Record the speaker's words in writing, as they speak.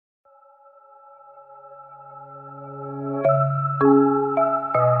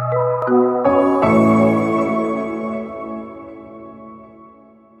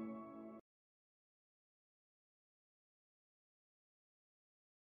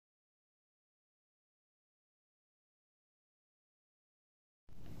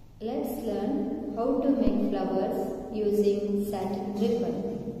Let's learn how to make flowers using satin ribbon.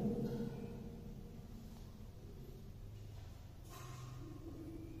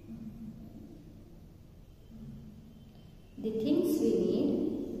 The things we need: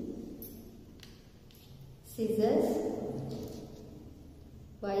 scissors,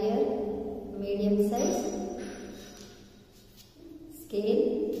 wire medium size,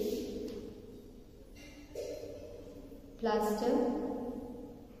 scale, plaster,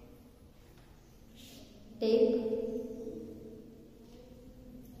 tape,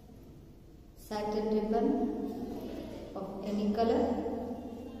 satin ribbon of any color,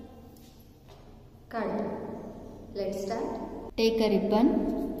 card. Let's start. Take a ribbon,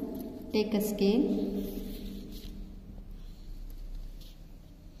 take a scale,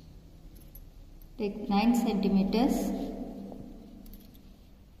 take 9 centimeters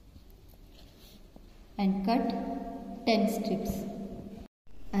and cut 10 strips.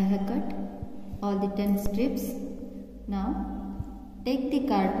 I have cut all the 10 strips. Now take the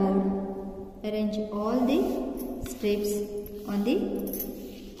cardboard, arrange all the strips on the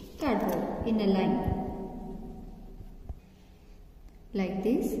cardboard in a line like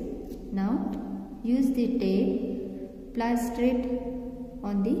this. Now use the tape, plaster it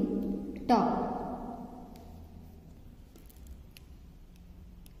on the top.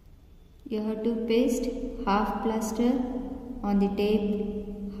 You have to paste half plaster on the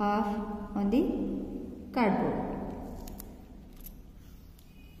tape, half on the cardboard.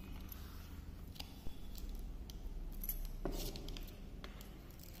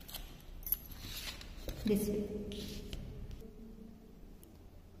 This way.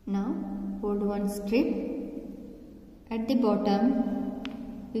 Now hold one strip. At the bottom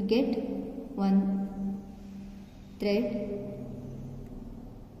you get one thread.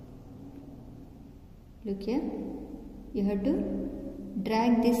 Look here. You have to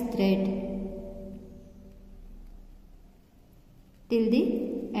drag this thread till the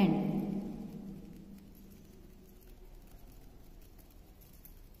end.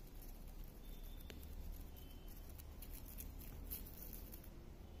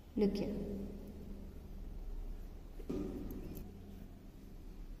 Look here.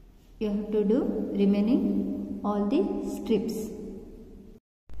 You have to do remaining all the strips.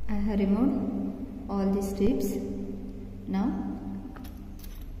 I have removed all the strips. Now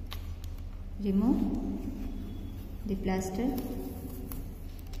remove the plaster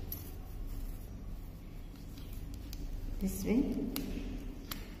this way.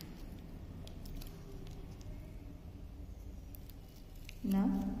 Now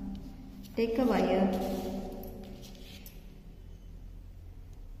take a wire,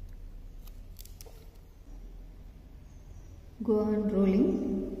 go on rolling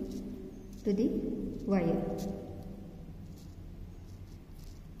to the wire.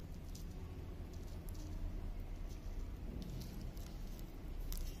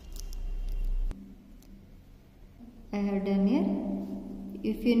 I have done here.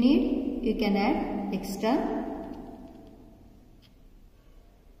 If you need, you can add extra.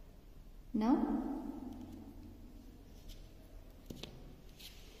 Now,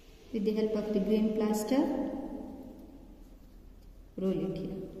 with the help of the green plaster, roll it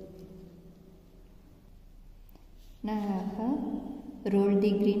here. Now I have rolled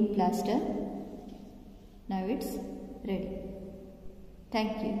the green plaster. Now it's ready.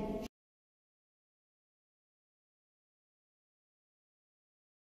 Thank you.